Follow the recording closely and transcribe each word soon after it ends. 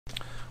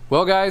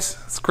Well guys,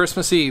 it's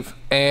Christmas Eve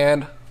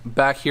and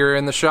back here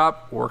in the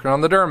shop working on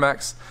the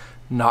Duramax.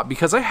 Not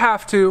because I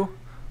have to,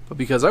 but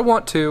because I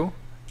want to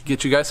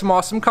get you guys some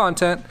awesome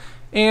content,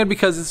 and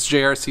because it's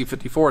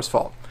JRC54's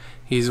fault.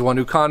 He's the one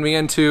who conned me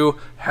into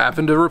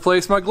having to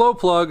replace my glow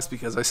plugs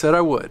because I said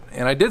I would.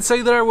 And I did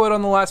say that I would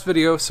on the last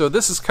video, so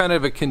this is kind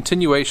of a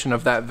continuation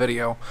of that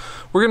video.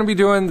 We're going to be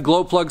doing the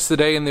glow plugs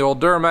today in the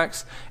old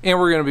Duramax, and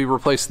we're going to be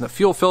replacing the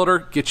fuel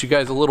filter, get you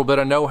guys a little bit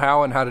of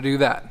know-how on how to do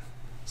that.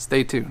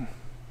 Stay tuned.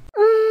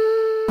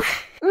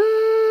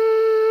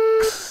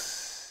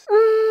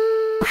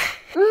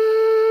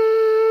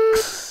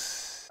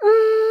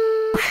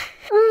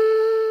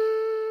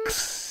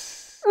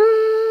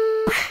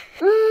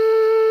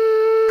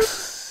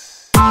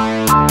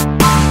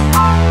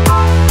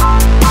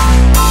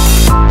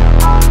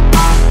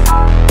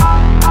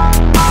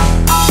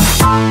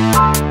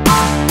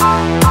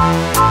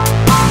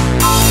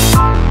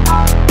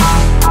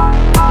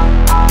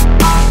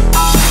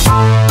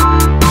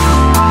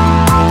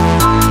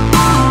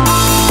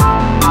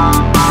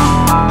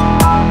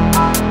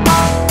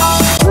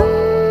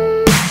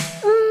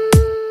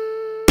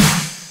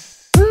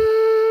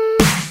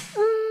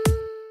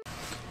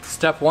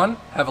 Step one,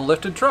 have a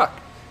lifted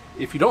truck.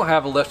 If you don't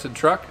have a lifted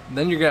truck,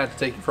 then you're gonna have to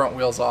take your front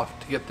wheels off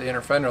to get the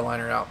inner fender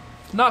liner out.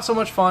 Not so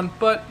much fun,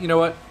 but you know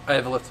what? I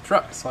have a lifted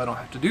truck, so I don't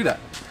have to do that.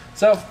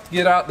 So,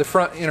 get out the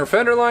front inner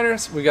fender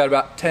liners. We got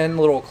about 10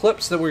 little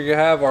clips that we're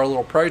gonna have our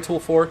little pry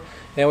tool for,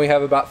 and we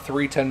have about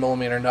 3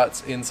 10mm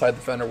nuts inside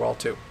the fender well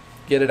too.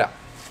 Get it out.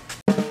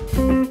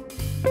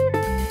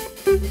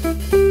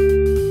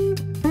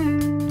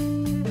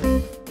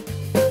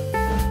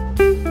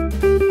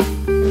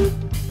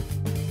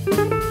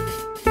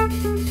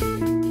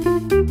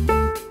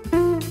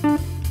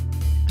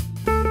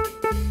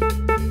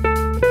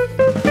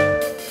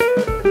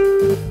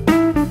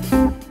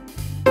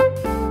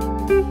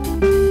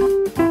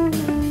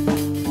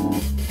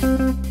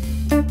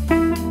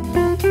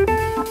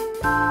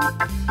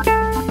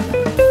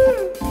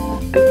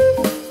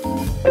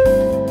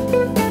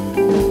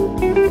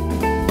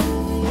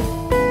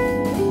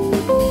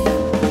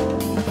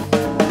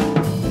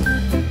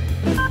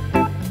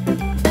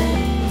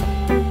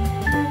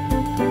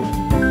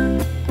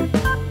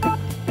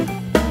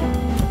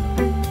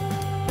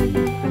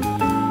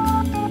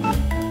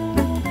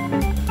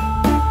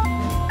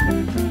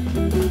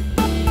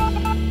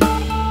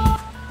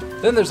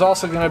 Then there's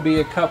also going to be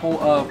a couple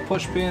of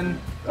push pin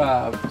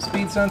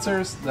speed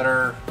sensors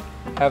that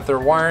have their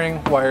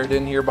wiring wired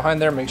in here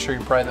behind there. Make sure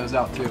you pry those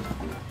out too.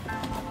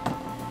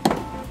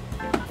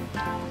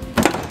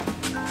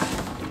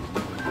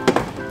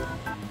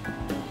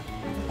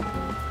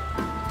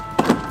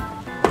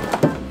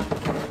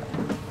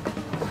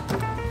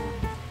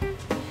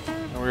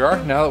 There we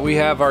are. Now that we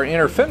have our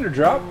inner fender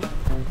drop,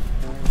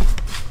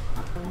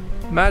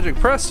 magic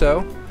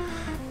presto,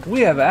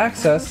 we have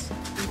access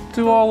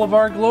to all of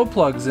our glow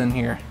plugs in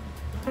here.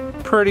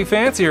 Pretty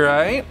fancy,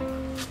 right?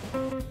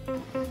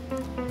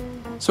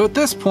 So at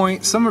this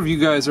point, some of you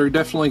guys are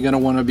definitely going to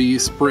want to be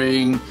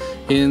spraying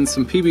in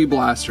some PB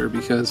Blaster,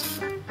 because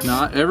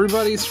not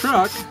everybody's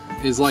truck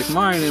is like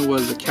mine. It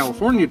was a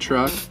California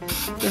truck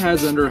that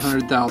has under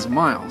 100,000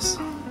 miles.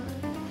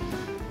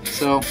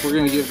 So we're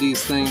going to give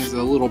these things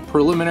a little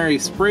preliminary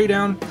spray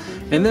down,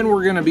 and then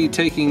we're going to be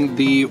taking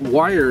the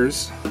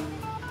wires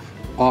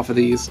off of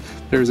these.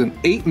 There's an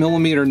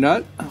 8mm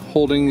nut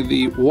holding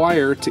the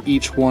wire to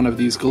each one of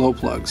these glow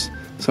plugs.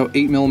 So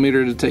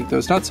 8mm to take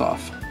those nuts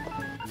off.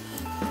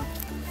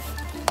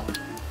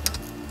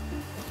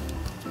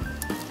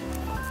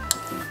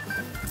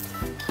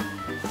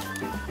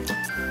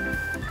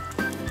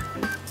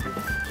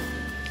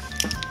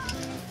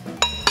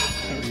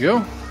 There we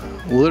go.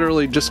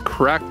 Literally just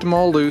cracked them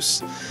all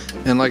loose.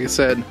 And like I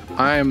said,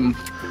 I'm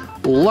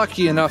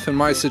lucky enough in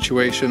my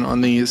situation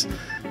on these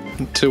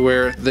to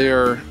where they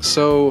are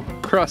so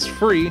crust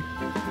free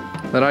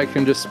that I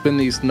can just spin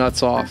these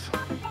nuts off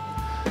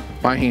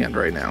by hand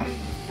right now.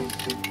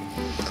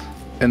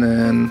 And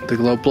then the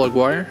glow plug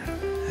wire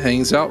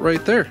hangs out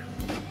right there.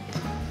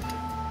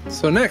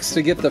 So next,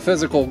 to get the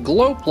physical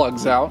glow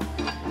plugs out,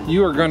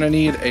 you are going to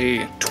need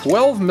a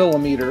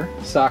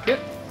 12mm socket.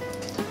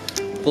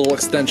 A little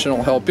extension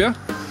will help you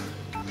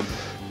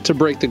to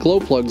break the glow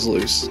plugs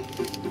loose.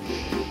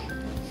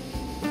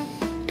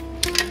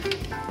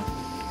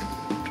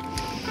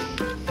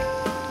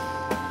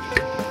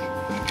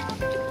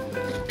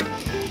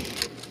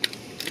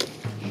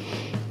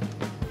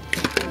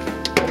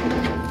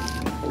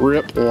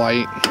 Rip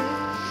light.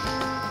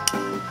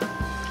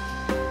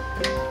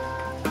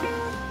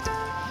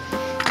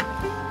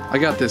 I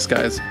got this,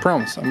 guys. I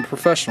promise. I'm a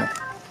professional.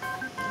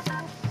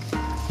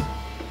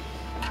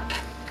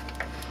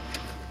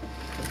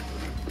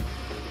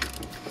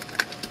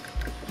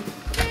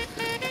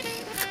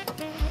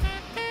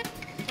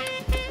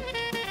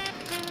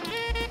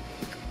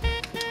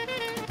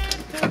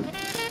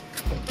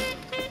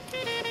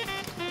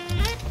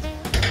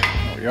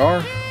 There we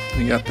are.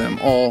 We got them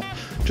all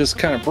just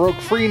kind of broke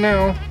free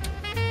now,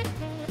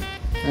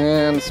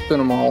 and spin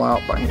them all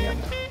out by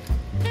hand.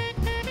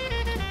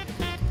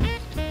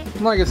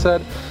 like I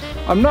said,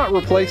 I'm not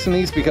replacing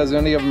these because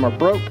any of them are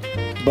broke,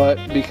 but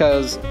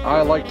because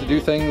I like to do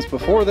things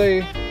before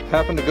they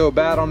happen to go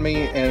bad on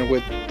me, and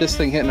with this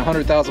thing hitting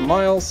 100,000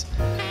 miles,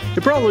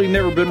 it probably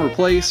never been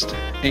replaced,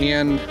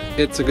 and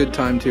it's a good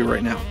time to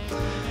right now.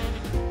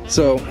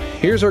 So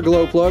here's our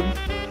glow plug.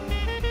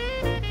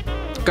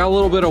 Got a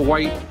little bit of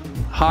white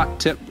hot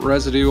tip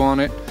residue on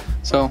it,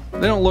 so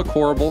they don't look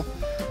horrible,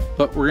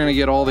 but we're gonna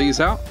get all these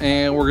out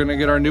and we're gonna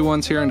get our new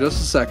ones here in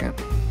just a second.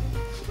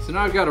 So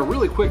now I've got a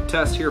really quick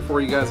test here for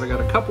you guys. I got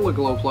a couple of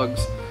glow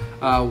plugs,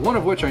 one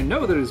of which I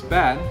know that is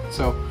bad,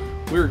 so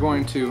we're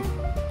going to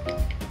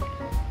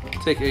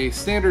take a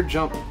standard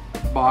jump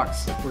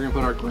box. We're gonna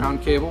put our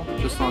ground cable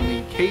just on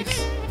the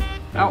case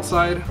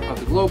outside of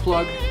the glow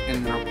plug,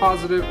 and then our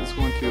positive is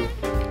going to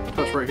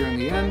touch right here in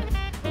the end.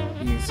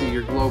 You can see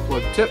your glow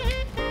plug tip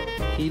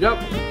heat up,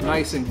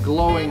 nice and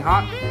glowing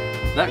hot.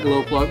 That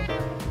glow plug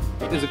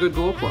is a good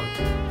glow plug.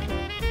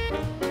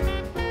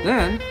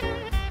 Then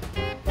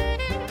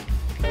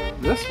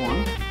this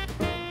one,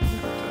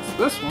 test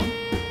this one,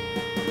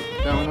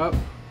 down up,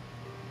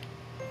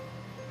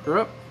 or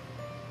up,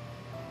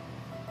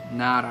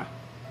 nada,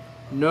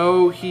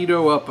 no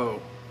heato uppo.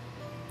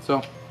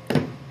 So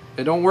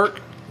it don't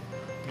work,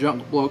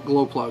 jump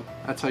glow plug.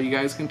 That's how you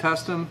guys can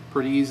test them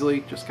pretty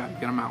easily, just gotta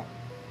get them out.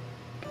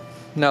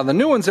 Now the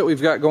new ones that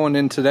we've got going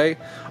in today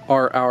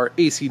are our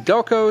AC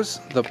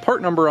Delcos. The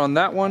part number on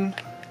that one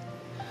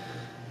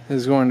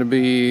is going to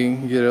be,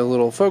 get a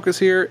little focus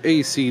here,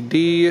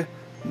 ACD.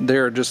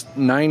 They're just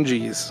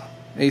 9Gs,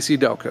 AC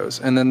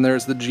Delcos. And then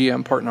there's the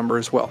GM part number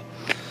as well.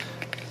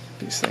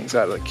 These things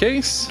out of the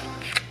case.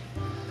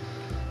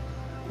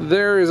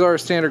 There is our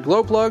standard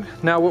glow plug.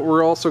 Now what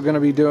we're also going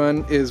to be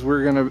doing is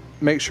we're going to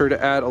make sure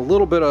to add a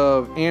little bit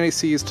of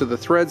anti-seize to the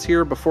threads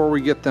here before we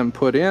get them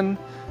put in.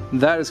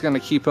 That is going to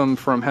keep them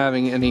from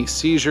having any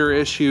seizure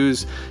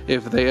issues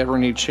if they ever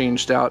need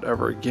changed out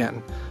ever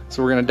again.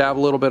 So we're going to dab a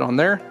little bit on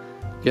there,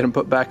 get them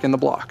put back in the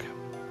block.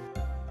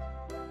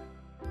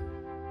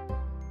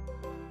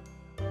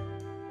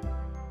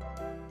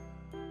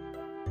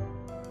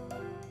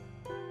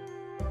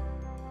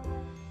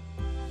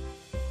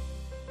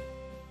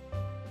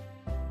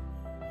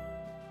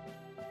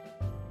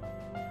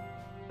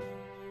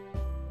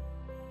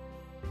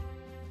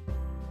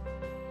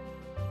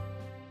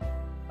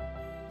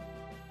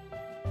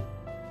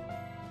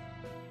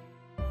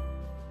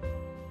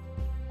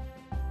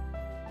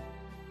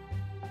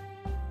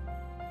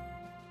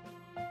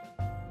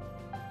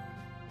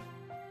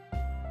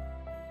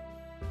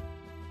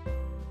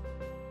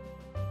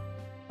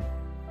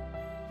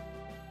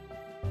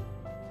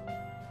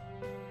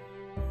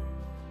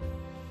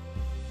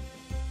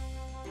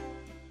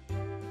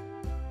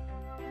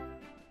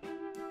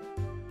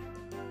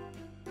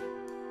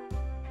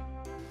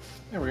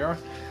 There we are.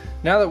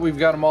 Now that we've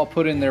got them all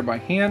put in there by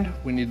hand,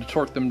 we need to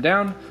torque them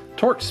down.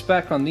 Torque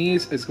spec on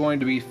these is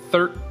going to be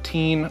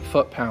 13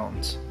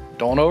 foot-pounds.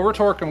 Don't over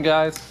torque them,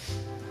 guys.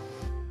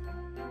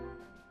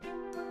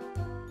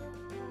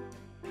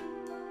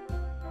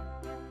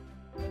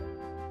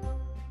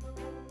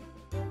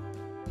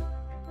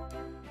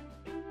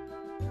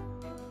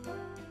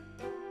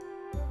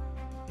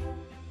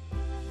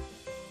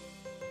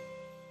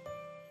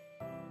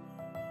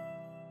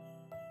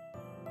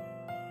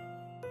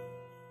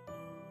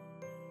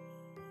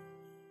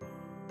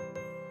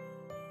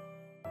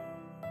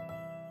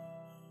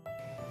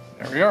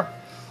 There we are,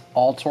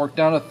 all torqued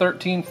down to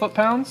 13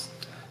 foot-pounds,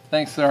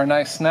 thanks to our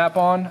nice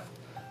Snap-on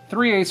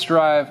 3/8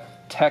 drive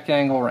tech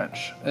angle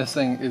wrench. This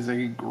thing is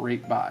a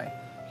great buy.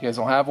 If you guys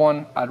don't have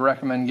one, I'd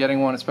recommend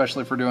getting one,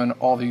 especially for doing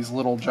all these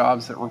little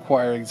jobs that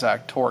require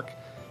exact torque.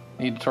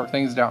 You need to torque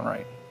things down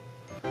right.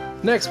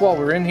 Next, while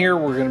we're in here,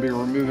 we're going to be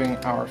removing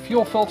our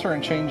fuel filter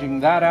and changing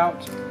that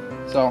out.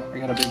 So I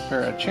got a big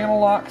pair of channel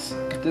locks,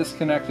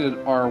 disconnected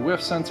our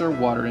whiff sensor,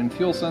 water and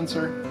fuel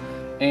sensor.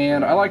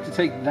 And I like to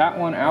take that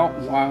one out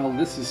while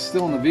this is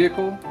still in the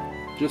vehicle,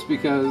 just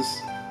because,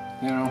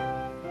 you know,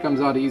 it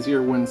comes out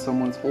easier when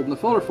someone's holding the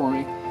filter for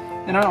me.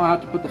 And I don't have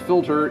to put the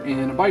filter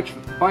in a vice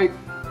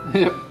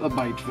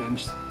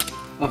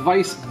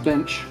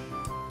bench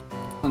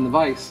on the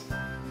vise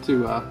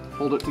to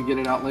hold it to get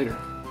it out later.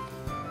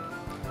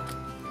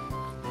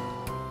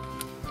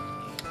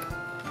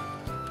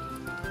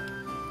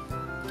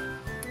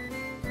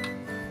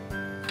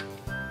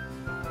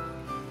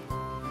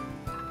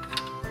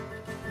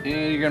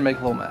 And you're gonna make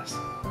a little mess.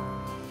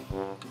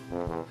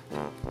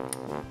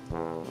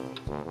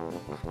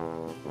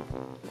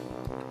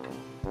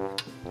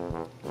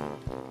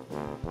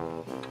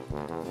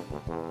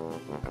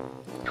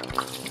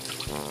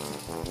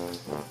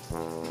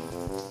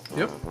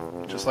 Yep,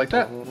 just like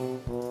that.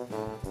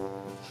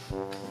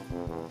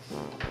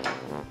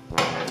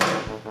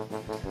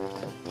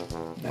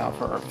 Now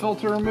for our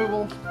filter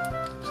removal,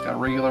 just got a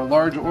regular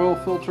large oil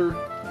filter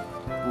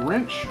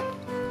wrench.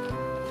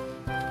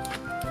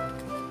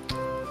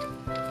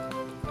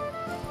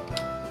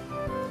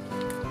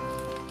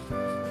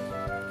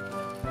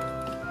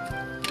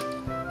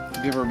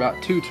 Give her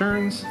about 2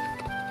 turns.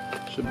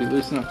 Should be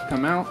loose enough to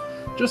come out.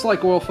 Just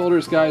like oil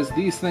filters, guys,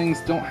 these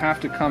things don't have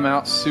to come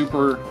out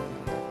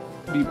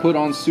be put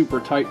on super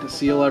tight to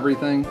seal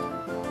everything.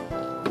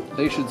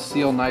 They should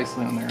seal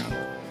nicely on their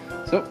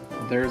own. So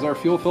there's our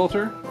fuel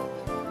filter.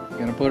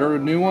 Gonna put a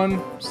new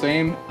one,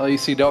 same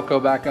AC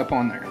Delco back up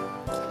on there.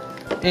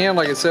 And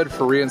like I said,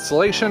 for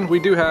reinstallation, we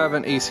do have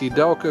an AC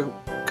Delco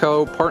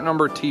part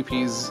number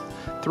TP's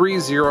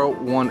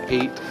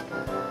 3018.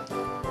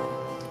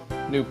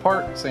 New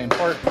part, same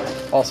part.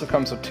 Also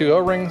comes with 2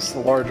 O-rings, the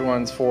large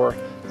ones for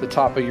the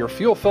top of your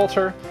fuel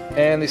filter,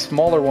 and the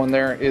smaller one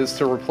there is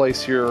to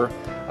replace your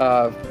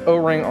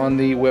O-ring on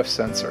the whiff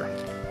sensor.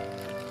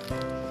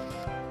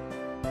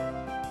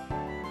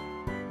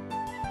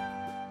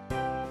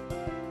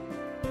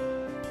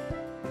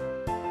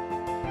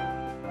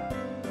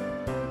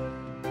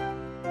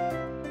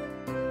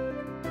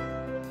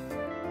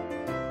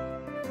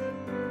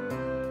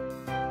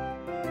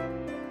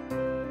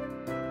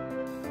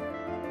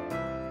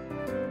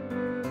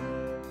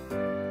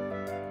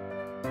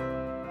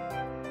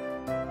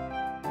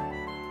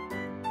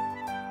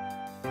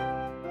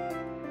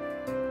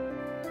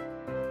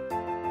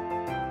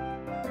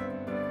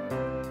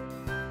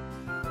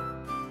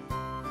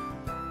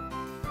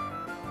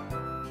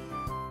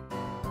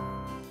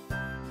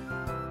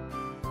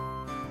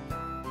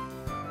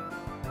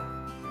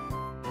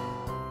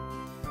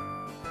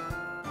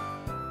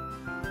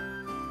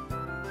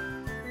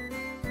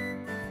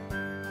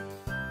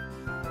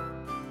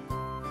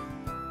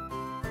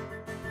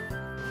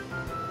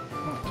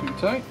 Too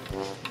tight.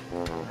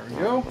 There we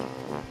go.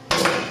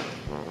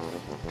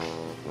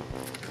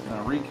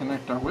 Now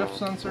reconnect our whiff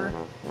sensor.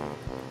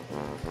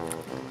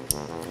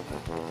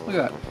 Look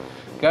at that.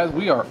 Guys,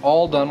 we are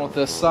all done with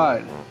this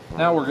side.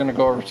 Now we're going to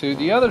go over to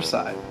the other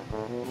side.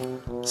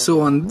 So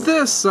on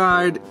this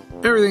side,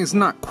 everything's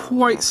not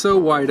quite so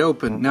wide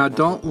open. Now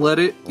don't let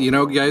it,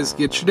 guys,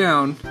 get you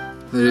down.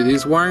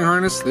 These wiring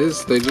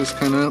harnesses, they just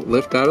kind of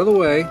lift out of the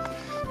way.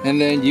 And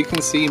then you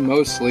can see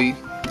mostly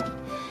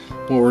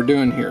what we're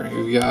doing here.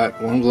 We've got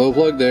one glow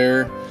plug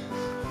there,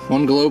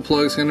 one glow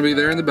plug is going to be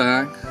there in the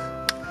back,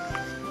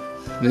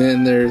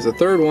 then there's a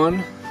third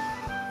one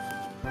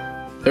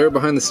there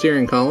behind the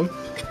steering column,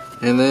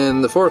 and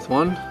then the fourth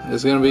one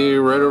is going to be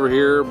right over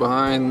here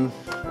behind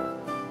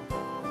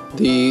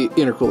the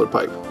intercooler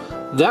pipe.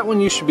 That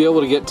one you should be able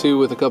to get to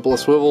with a couple of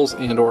swivels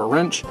and or a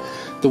wrench.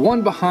 The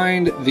one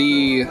behind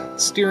the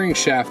steering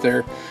shaft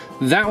there,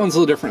 that one's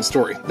a different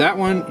story. That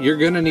one, you're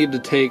going to need to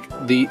take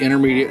the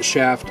intermediate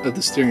shaft of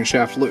the steering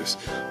shaft loose,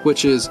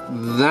 which is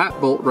that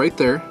bolt right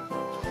there.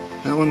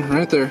 That one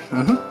right there.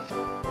 You're going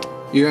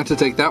to have to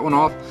take that one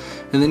off,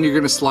 and then you're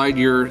going to slide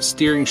your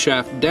steering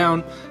shaft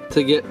down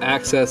to get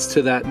access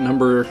to that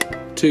number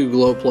 2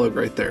 glow plug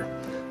right there.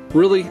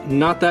 Really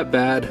not that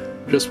bad.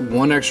 Just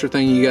one extra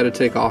thing you got to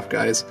take off,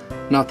 guys.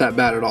 Not that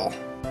bad at all.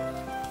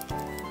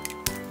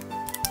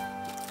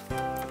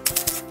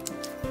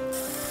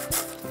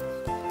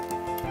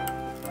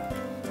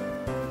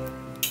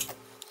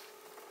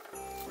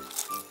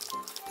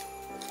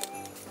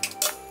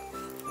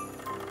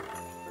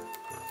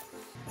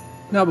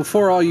 Now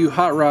before all you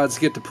hot rods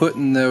get to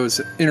putting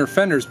those inner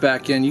fenders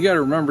back in, you got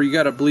to remember you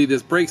got to bleed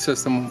this brake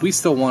system. We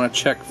still want to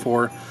check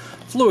for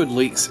fluid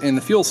leaks in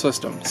the fuel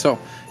system. So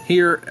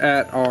here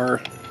at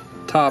our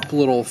top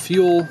little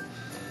fuel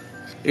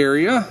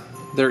area,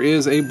 there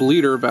is a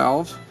bleeder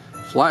valve,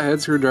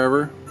 flathead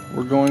screwdriver.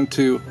 We're going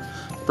to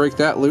break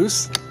that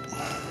loose.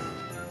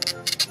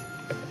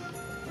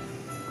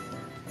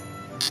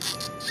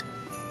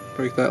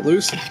 Break that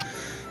loose.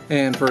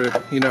 And for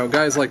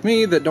guys like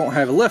me that don't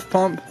have a lift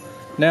pump,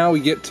 now we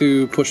get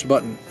to push the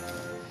button.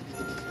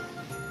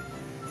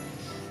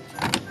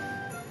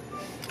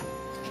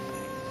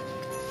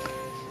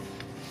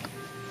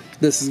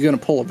 This is going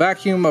to pull a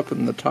vacuum up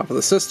in the top of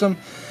the system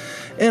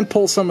and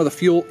pull some of the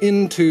fuel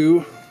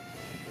into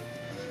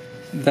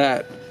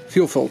that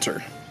fuel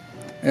filter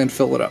and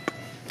fill it up.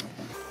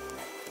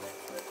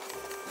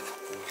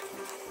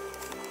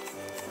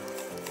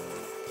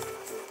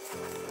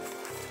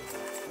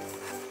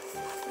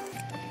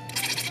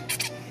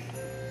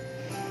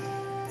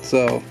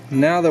 So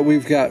now that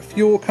we've got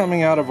fuel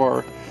coming out of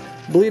our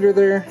bleeder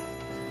there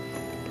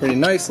pretty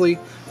nicely,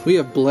 we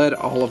have bled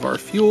all of our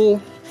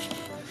fuel,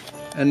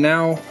 and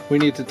now we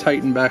need to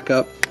tighten back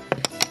up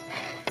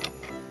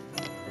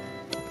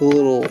the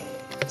little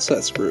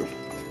set screw.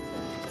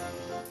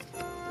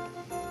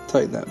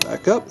 Tighten that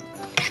back up,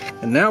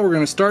 and now we're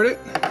going to start it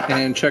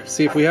and check to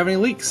see if we have any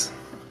leaks.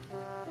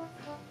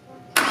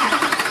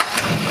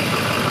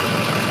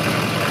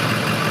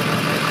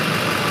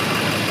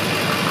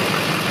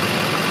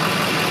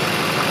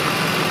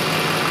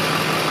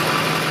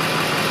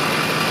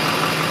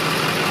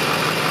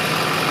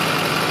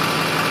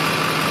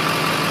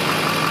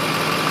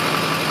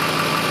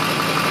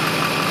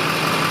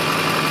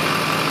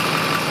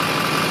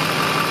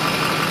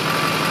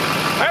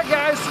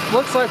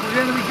 Looks like we're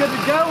going to be good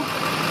to go.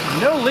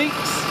 No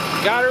leaks.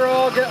 Got her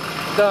all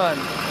done.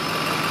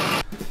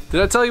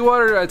 Did I tell you what,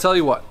 or did I tell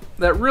you what?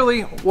 that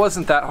really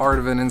wasn't that hard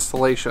of an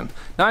installation.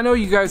 Now I know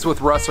you guys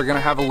with rust are going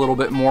to have a little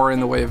bit more in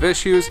the way of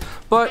issues,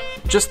 but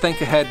just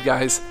think ahead,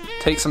 guys.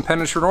 Take some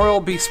penetrant oil,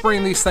 be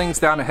spraying these things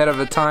down ahead of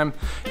a time,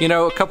 you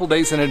know, a couple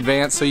days in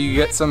advance, so you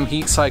get some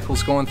heat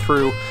cycles going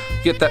through,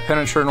 get that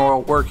penetrant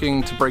oil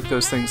working to break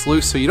those things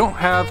loose so you don't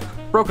have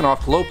broken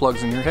off glow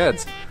plugs in your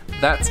heads.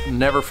 That's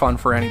never fun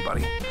for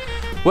anybody.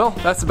 Well,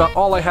 that's about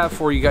all I have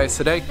for you guys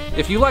today.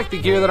 If you like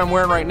the gear that I'm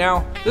wearing right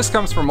now, this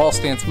comes from All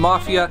Stance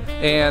Mafia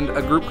and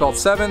a group called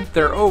 7.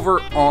 They're over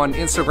on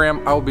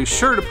Instagram. I will be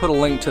sure to put a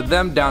link to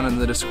them down in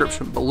the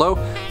description below.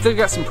 They've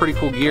got some pretty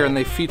cool gear and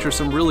they feature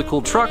some really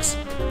cool trucks,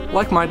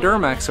 like my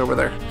Duramax over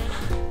there.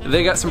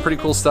 They got some pretty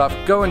cool stuff.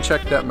 Go and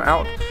check them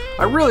out.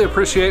 I really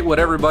appreciate what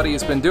everybody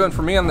has been doing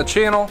for me on the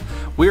channel.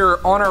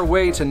 We're on our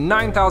way to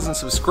 9,000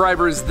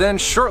 subscribers, then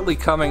shortly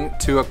coming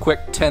to a quick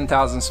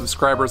 10,000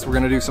 subscribers. We're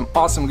gonna do some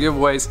awesome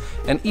giveaways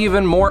and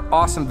even more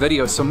awesome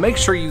videos. So make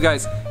sure you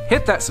guys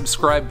hit that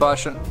subscribe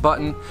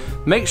button.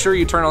 Make sure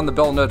you turn on the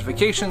bell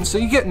notification so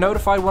you get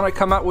notified when I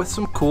come out with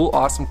some cool,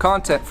 awesome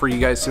content for you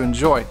guys to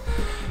enjoy.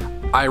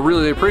 I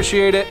really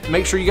appreciate it.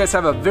 Make sure you guys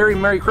have a very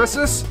Merry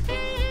Christmas,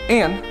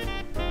 and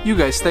you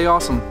guys stay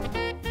awesome.